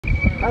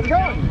How's it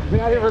going? Been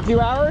out here for a few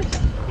hours?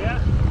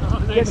 Yeah. Oh,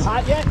 nice. Getting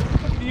hot yet?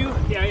 You?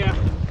 Yeah.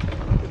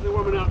 Definitely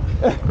warming up.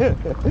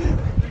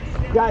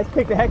 You guys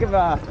picked a heck of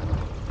a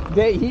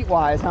day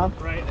heat-wise, huh?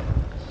 Right.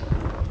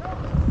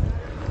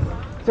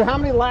 So how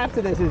many laps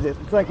of this is it?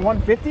 It's like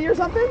 150 or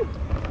something?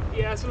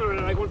 Yeah, something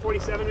around like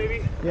 147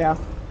 maybe. Yeah.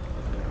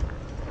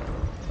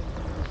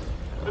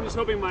 I'm just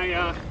hoping my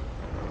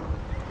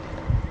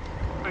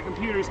my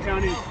computer's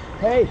counting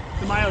Hey.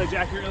 the mileage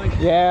accurately.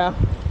 Yeah.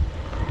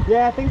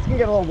 Yeah, things can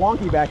get a little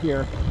wonky back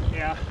here.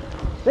 Yeah.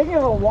 They can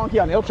get a little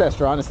wonky on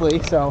Ilchester, honestly,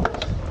 so.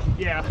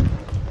 Yeah.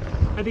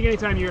 I think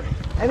anytime you're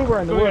Anywhere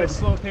in the going at a woods.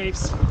 slow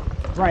pace.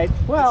 Right.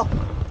 Well,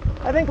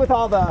 I think with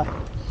all the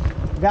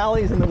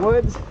valleys and the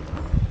woods,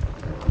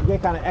 you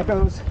get kind of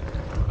echoes.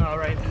 Oh,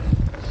 right.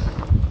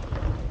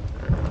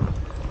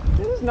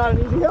 This is not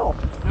an easy hill.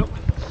 Nope.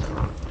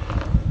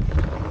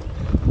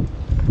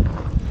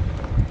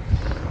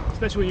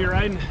 Especially when you're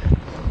riding.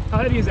 How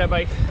heavy is that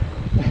bike?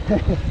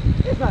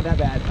 It's not that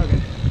bad. Okay.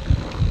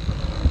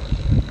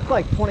 It's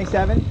like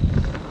 27.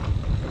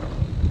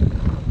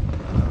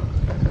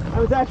 I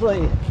was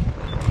actually,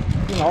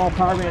 all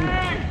carbon.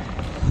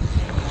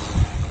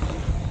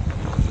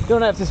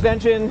 Don't have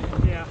suspension.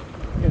 Yeah.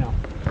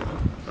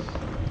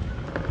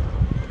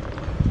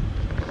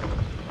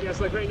 Yeah,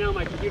 so like right now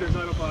my computer's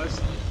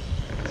autopause.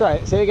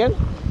 Sorry, say it again?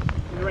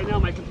 Right now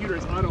my computer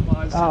is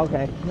autopause. Oh,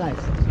 okay. Nice.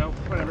 So,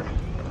 whatever.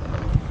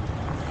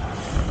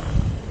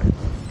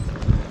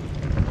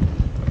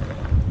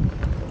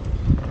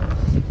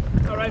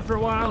 I'll ride for a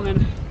while and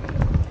then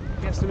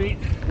guesstimate.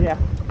 Yeah.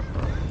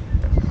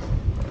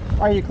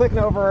 Are you clicking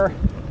over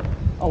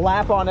a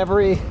lap on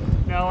every?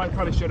 No, I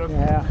probably should have.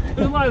 Yeah.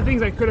 There's a lot of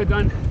things I could have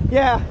done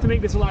Yeah. to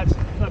make this a lot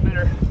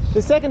better.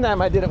 The second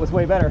time I did it was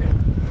way better.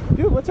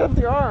 Dude, what's up with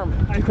your arm?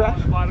 I You crashed?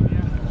 crashed bottom,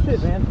 yeah.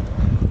 Shit, man.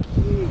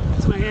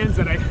 It's my hands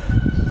that I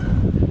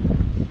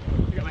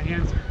got my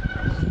hands.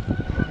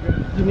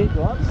 You need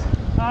gloves?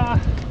 I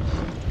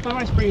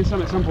might bring in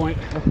some at some point.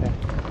 Okay.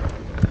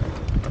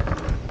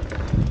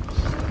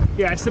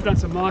 Yeah, I slipped on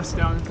some moss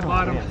down at the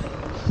bottom. Man.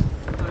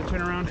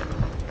 Turn around.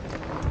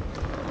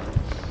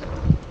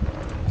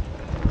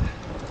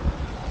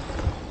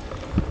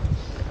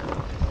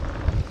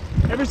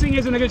 Everesting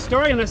isn't a good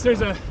story unless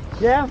there's a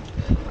Yeah.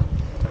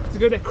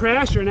 good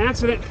crash or an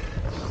accident.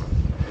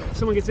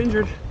 Someone gets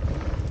injured.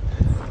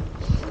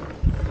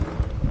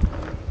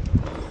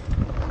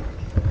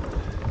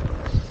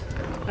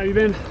 How you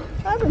been?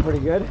 I've been pretty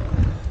good.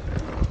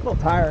 A little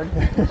tired.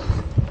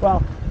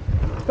 Well,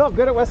 felt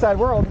good at West Side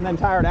World and then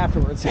tired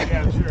afterwards.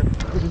 Yeah, sure.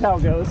 Which is how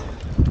it goes.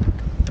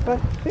 But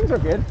things are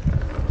good.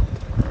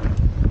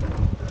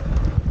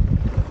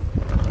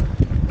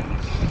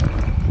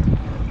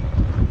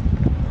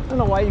 I don't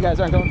know why you guys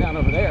aren't going down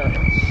over there.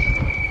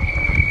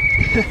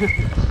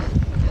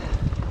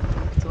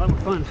 It's a lot more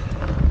fun.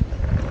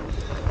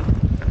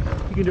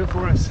 You can do it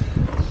for us.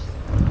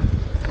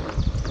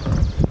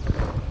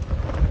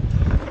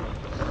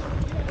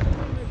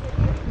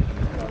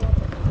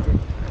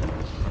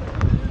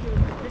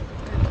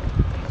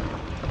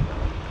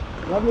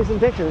 Love me some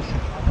pictures.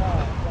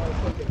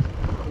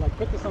 Like,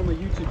 put this on the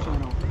YouTube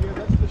channel. Yeah,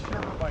 that's the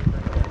Sherpa bike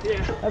right there.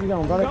 Yeah. How's it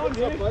going, brother? What's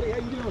up, buddy? How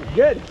you doing?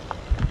 Good.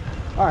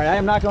 All right, I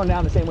am not going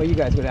down the same way you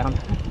guys go down.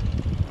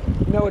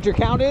 You know what your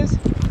count is?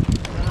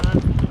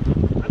 I'm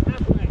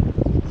halfway.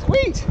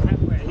 Sweet.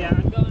 Halfway. Yeah,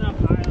 I'm going up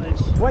mileage.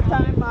 What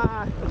time did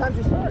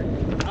you start?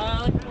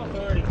 Like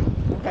 4:30.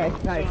 Okay,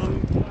 nice. So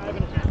I'm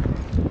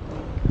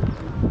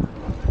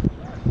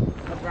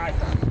 5.5. I'll drive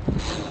that.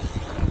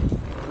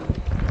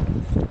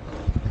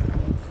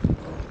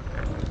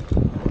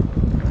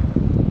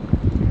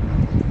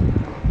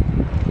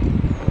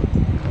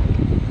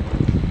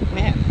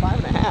 Man,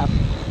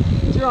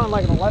 5.5. You're on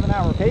like an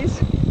 11-hour pace.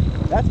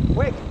 That's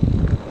quick.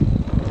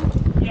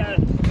 Yeah.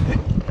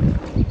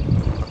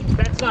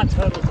 That's not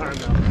total time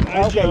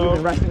though. Okay, you've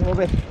been resting a little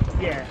bit.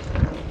 Yeah.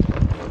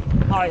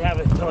 Probably have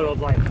a total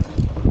of like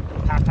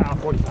half hour,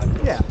 45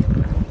 minutes. Yeah.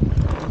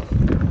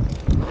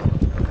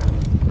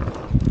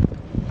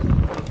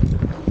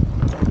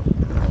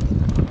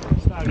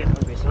 It's not getting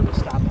hungry, so I'm gonna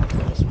stop after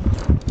this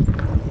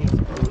one. Eat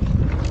some food.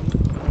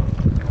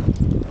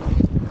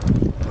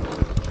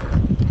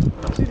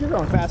 See, if you're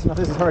going fast enough,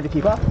 this is hard to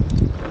keep up.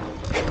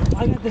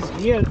 I got this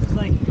gear. It's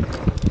like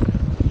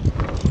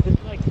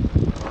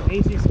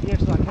AC's gear,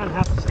 so I kind of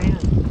have to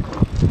stand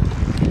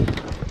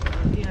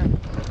here. And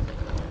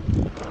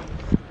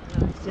I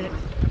sit.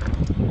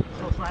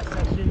 Little flat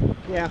section.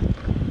 Yeah.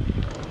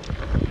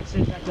 I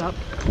sit back up.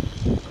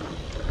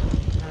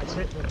 And I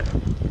sit.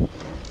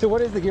 So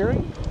what is the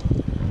gearing?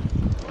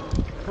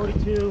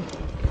 42,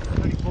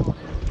 34.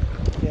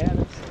 Yeah,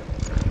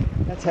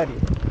 that's heavy.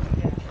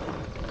 Yeah.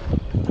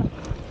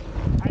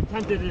 I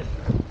attempted to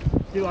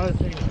do other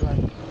things, but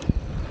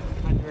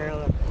my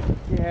derailleur.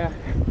 Yeah,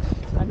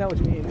 I know what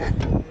you mean.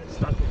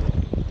 Stuck with it.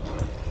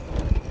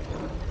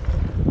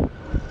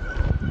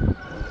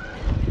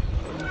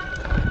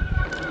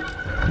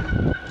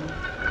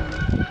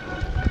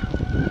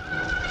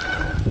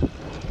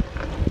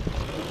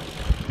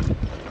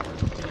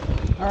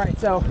 All right,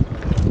 so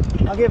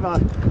I'll give a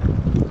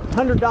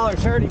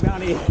 $100 charity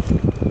bounty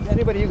to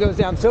anybody who goes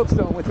down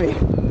Soapstone with me.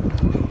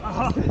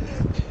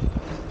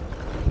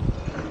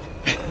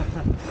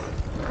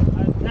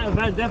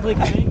 That definitely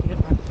can make it.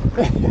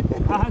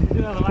 I'll have to do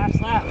it on the last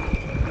lap,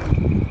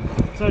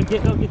 so I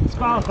don't get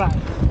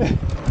disqualified.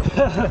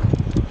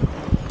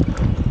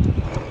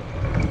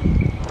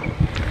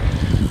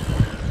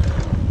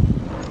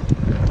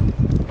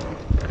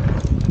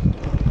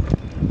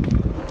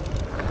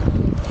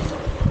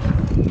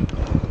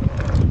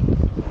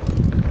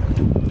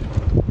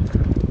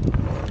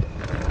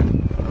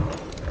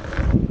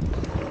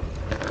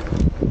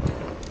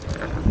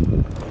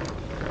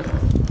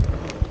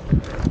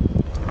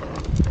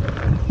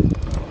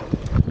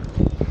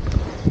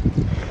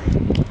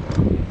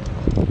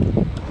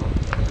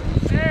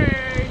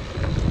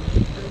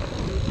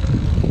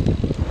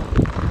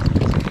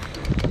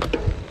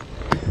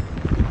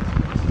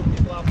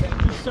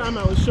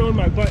 I was showing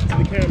my butt to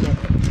the camera.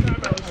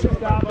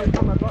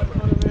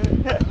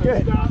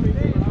 Good.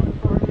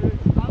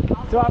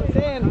 So I was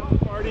saying,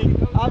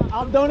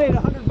 I'll donate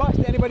 $100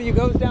 to anybody who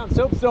goes down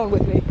Soapstone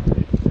with me.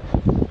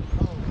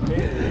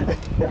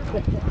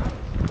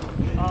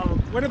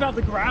 What about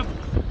the gravel?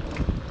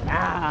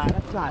 Ah,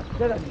 that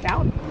doesn't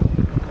count.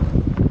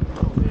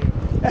 Oh man.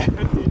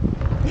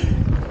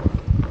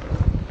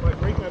 Do I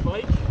break my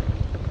bike?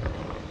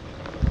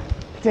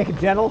 Take it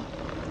gentle.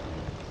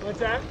 What's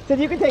that? Said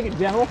you can take it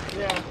gentle.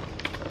 Yeah.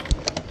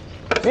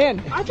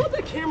 Man. I thought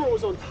the camera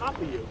was on top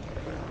of you.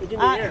 Like in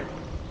the air.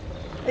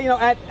 You know,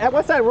 at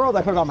Westside World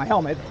I put it on my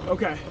helmet.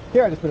 Okay.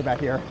 Here I just put it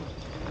back here.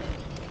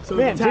 So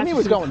man, Jimmy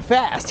was going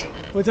fast.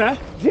 What's that?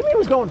 Jimmy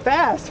was going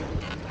fast.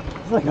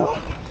 It's like, oh,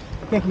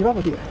 I can't keep up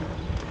with you.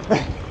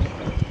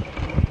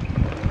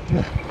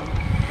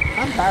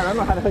 I'm tired. I don't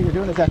know how the hell you're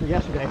doing this after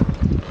yesterday.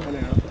 I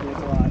know. It's a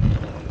lot.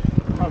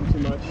 Probably too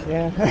much.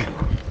 Yeah. Hey,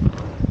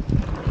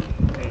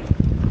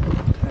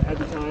 I had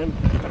the time.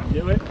 I could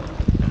do it.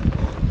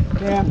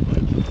 Yeah.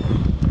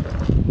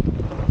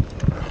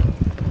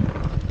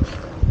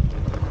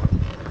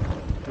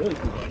 Really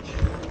too much.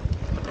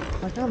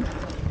 Like I'm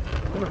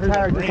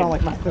tired just on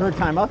like my third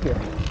time up here.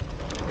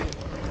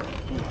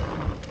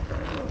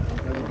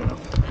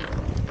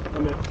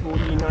 I'm at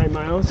 49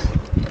 miles.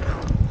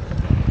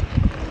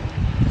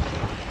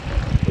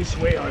 It's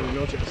way harder than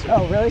Milchester.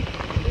 Oh, really?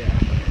 Yeah.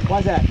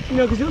 Why's that? You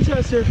know, because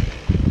Milchester,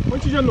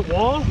 once you're on the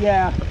wall,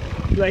 yeah,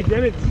 like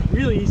then it's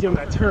really easy on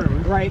that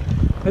turn. Right.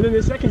 And then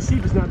the second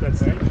steep is not that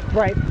steep.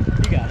 Right.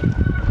 You got it.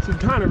 So you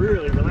kind of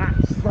really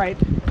relax. Right.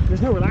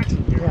 There's no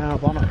relaxing here. Yeah, no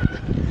bummer.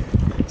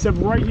 Except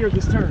right here at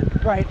this turn.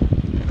 Right.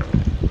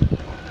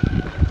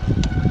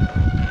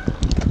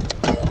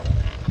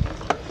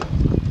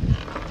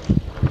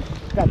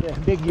 Got the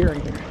big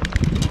gearing here.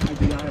 I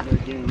do not have their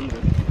gearing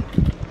either.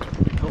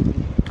 Help me.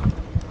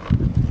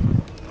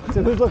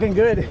 So who's looking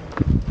good?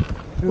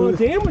 Well,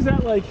 Dan was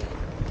at like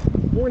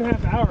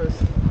 4.5 hours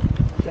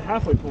at the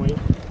halfway point.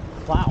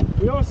 Wow.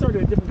 We all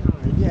started at different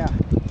times. Yeah.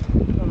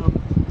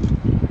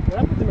 But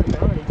I put them at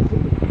 9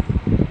 completely.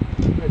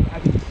 I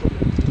think it's still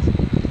good.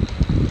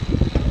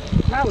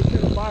 That was 10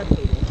 to 5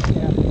 total.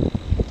 Yeah.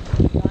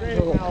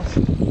 Granted, now,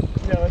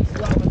 you know, it's a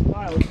lot less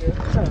miles here.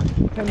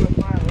 10 less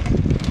miles.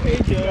 Hey,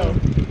 So,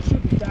 it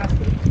should be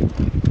faster.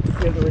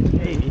 Yeah, the rate of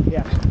 80.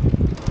 Yeah.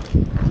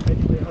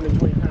 Basically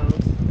 120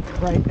 pounds.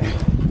 Right.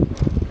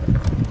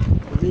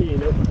 For me,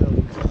 no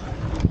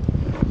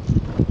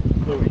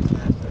rate's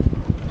faster.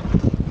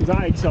 Because I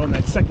excel in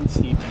that second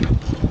steep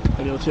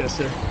at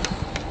Ilchester.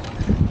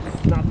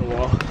 Not the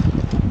wall.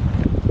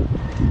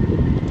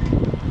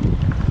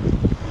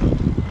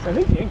 So I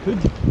think Dan could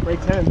break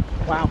 10.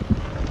 Wow.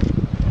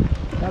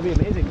 That'd be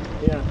amazing.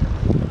 Yeah.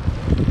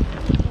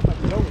 If I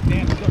could go with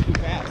Dan, it's still too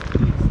fast.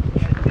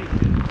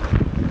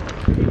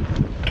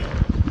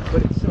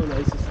 But it's so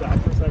nice to stop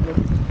for a second.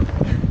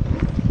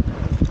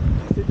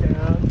 Sit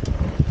down.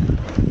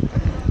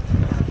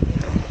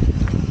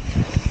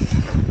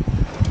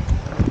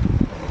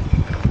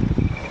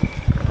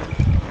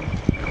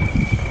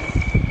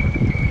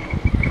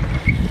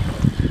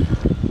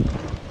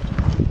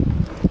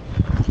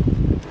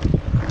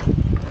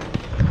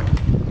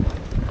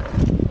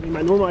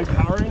 My normalized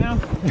power right now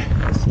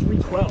is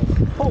 312.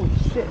 Holy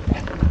shit.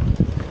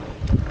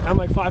 I'm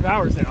like 5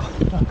 hours now.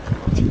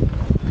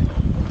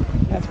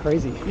 That's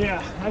crazy.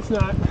 Yeah, that's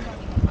not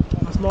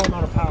a small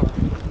amount of power.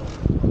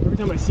 Every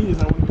time I see this,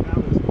 I want to get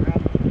down and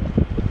grab it.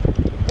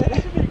 That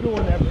should be a good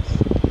one, Everest.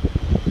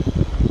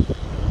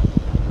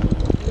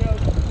 You know,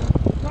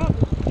 the problem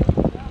is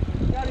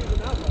you got to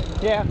even out like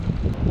that. Yeah.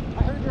 I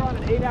heard you're on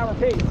an 8-hour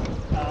pace.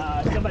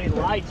 Somebody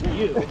lied to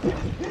you.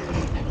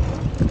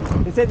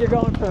 They said you're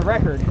going for the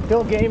record.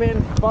 Phil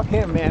Gaiman, fuck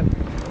him, man.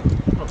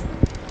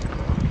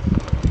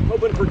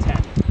 Hoping for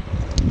 10.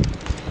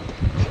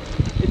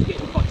 It's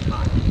getting fucking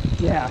hot.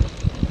 Yeah.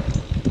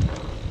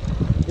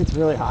 It's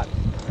really hot.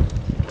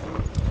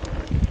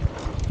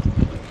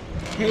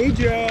 Hey,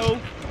 Joe.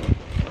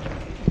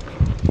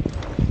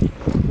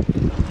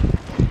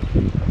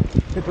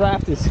 The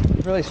draft is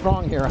really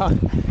strong here, huh?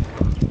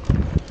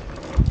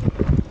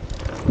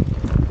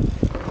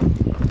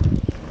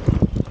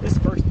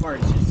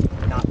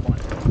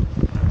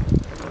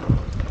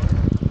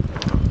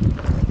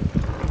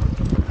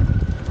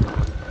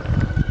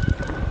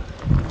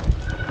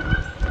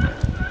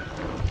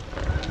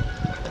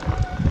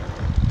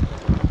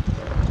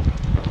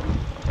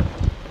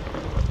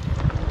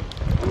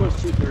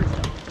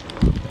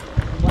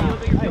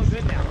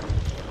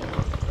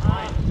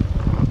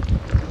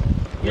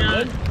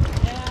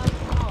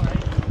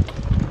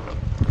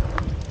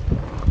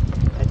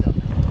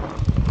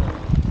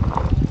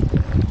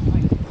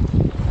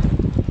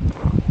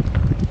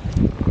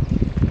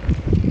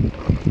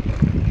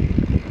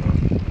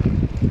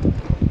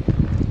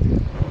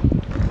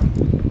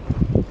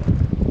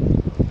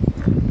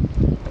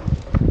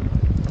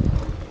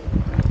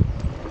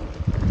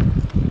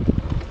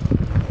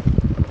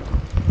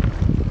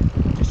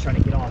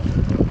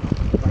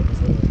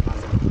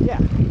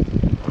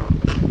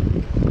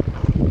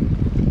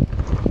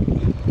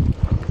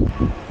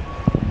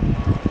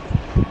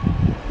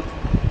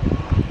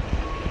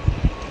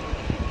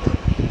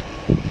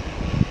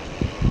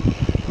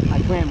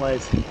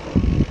 was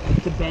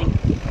to bank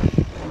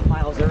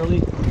miles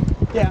early.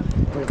 Yeah.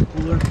 Where's the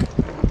cooler?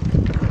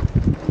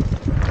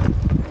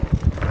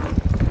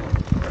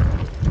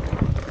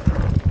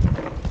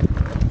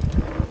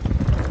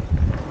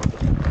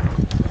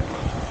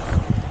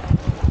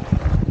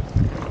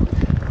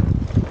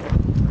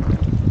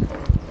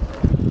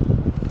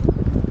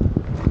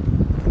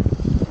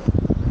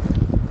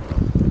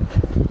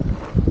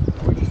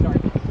 Where'd you start?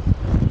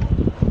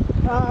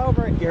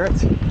 Over at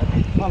Garrett's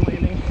on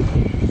landing.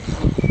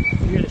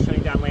 You're just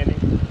shutting down landing.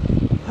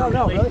 Oh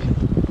no, really?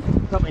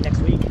 Probably next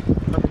week.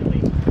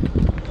 Perfectly.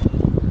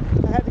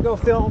 I had to go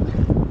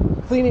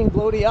film cleaning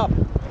Bloody up.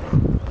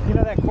 You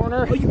know that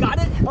corner? Oh, you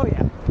got it? Oh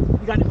yeah.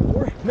 You got it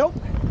before? Nope.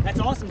 That's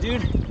awesome,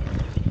 dude.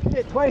 I did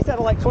it twice out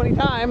of like 20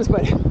 times,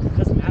 but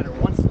Doesn't matter.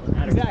 Once doesn't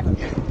matter. exactly.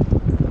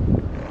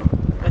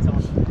 That's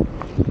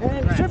awesome.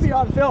 And it should be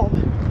on film.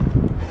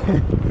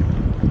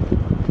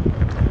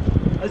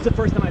 This is the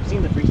first time I've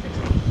seen the 360.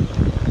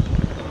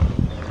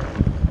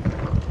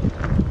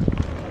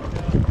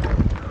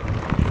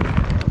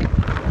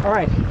 All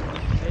right,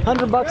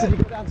 $100 if you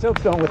go down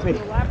Soapstone with me.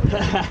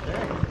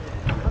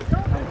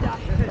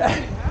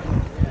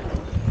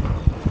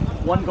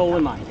 One goal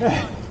in mind.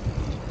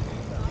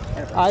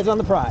 Eyes on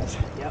the prize.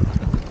 Yep.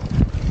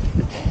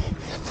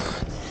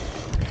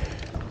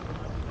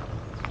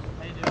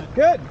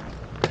 Good.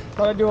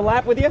 Thought I'd do a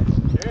lap with you.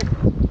 Sure.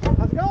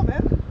 How's it going,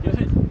 man?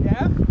 Good.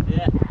 Yeah?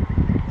 Yeah.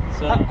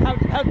 So,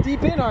 How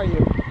deep in are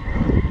you?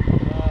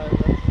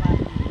 that's lap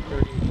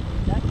 30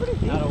 That's pretty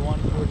deep. out of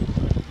 140.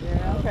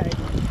 Yeah, okay.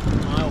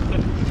 Mile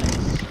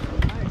 56.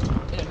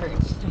 It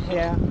hurts.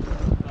 Yeah.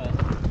 But,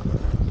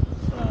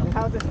 And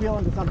how's this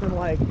feeling to something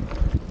like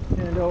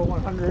Shenandoah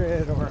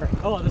 100 or...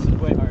 oh, this is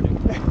way harder.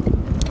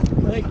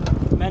 Like,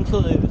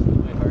 mentally, this is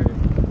way harder.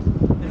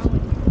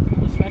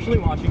 Especially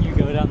watching you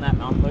go down that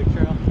mountain bike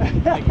trail.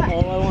 Like,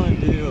 all I want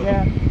to do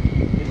Yeah.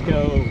 is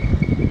go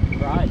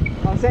ride.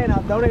 I'm saying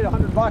I'll donate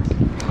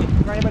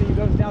 $100 for anybody who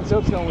goes down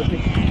Soapstone with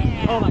me.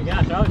 Oh my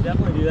gosh, I would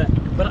definitely do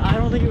that. But I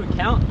don't think it would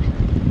count,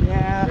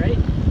 Yeah. right?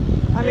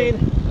 I mean,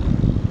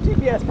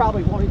 GPS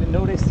probably won't even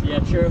notice, Yeah,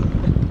 true.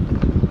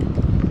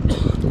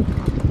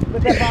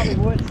 but that probably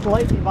would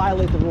slightly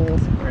violate the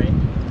rules. Right.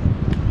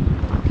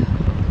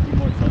 Be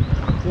more fun.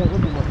 Yeah, it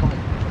would be more fun.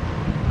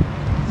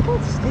 It's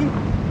quite steep.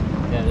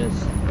 Yeah, it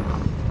is.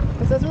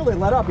 This doesn't really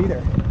let up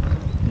either.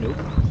 Nope.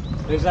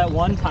 There's that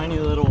one tiny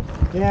little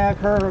Yeah,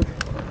 curve.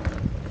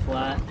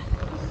 flat.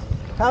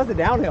 How's the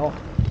downhill?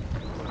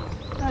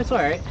 That's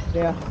alright.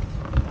 Yeah,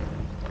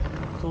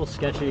 It's a little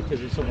sketchy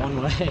because it's a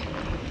one-way.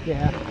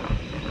 yeah.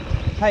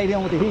 How you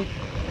dealing with the heat?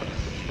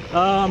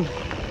 I'm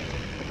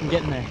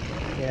getting there.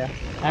 Yeah,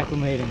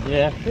 Acclimating.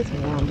 Yeah. it's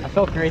warm. I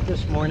felt great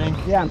this morning.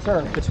 Yeah, I'm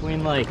sure.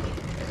 Between like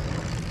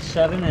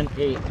 7 and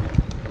 8,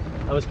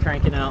 I was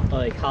cranking out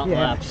like hot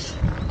Yeah. laps.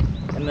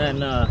 And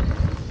then I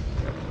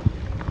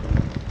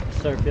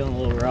started feeling a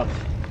little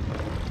rough.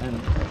 And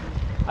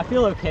I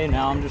feel okay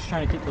now. I'm just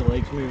trying to keep the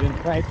legs moving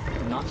Right.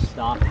 and not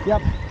stop.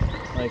 Yep.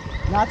 Like,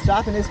 Not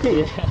stopping is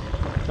key.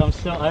 yeah.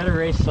 So I had a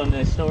race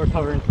Sunday, still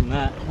recovering from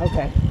that.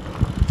 Okay.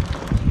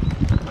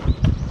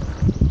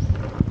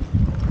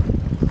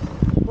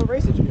 What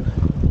race did you do?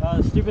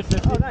 The Stupid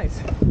 50. Oh, nice.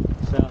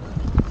 So,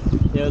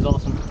 yeah, it was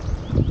awesome.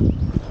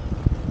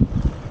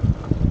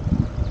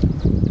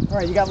 All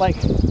right, you got like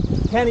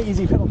 10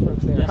 easy pedal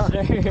strokes there. Yes, Huh?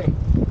 sir.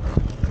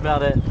 That's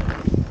about it.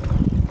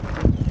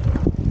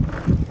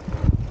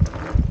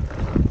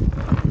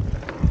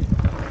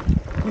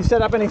 You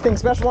set up anything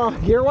special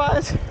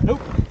gear-wise?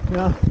 Nope.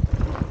 No.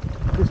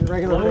 Just a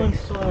regular Low and rig.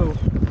 slow.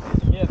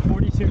 Yeah,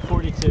 42,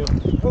 42.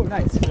 Oh,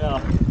 nice.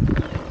 So,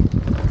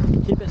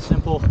 keep it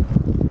simple.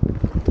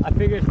 I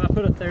figured if I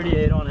put a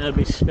 38 on it, it'd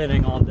be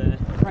spinning all day.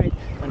 Right.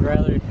 I'd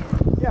rather,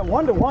 Yeah,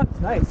 1-to-1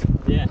 is nice.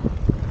 yeah.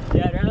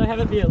 Yeah, I'd rather have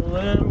it be a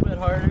little bit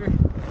harder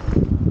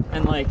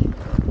and like,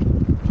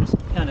 just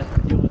kind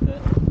of deal with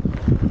it.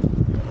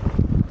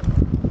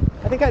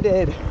 I think I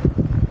did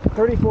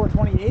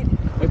 34-28,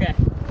 Okay.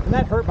 and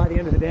that hurt by the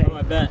end of the day. Oh,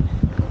 I bet.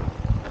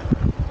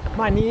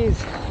 My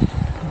knees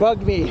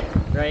bugged me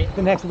Right?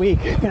 the next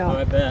week, you Oh, know,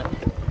 I bet.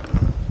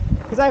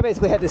 because I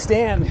basically had to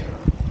stand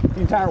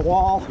the entire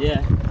wall.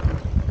 Yeah.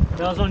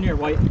 That was on your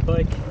white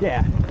bike.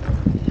 Yeah.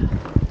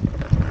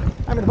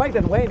 I mean, the bike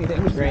doesn't weigh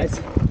anything, which is Right. nice.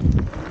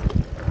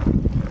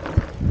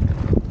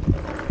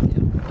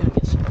 Gotta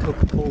get some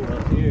Coca-Cola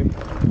up here.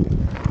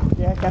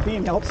 Yeah,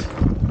 caffeine helps.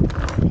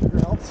 Sugar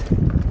helps.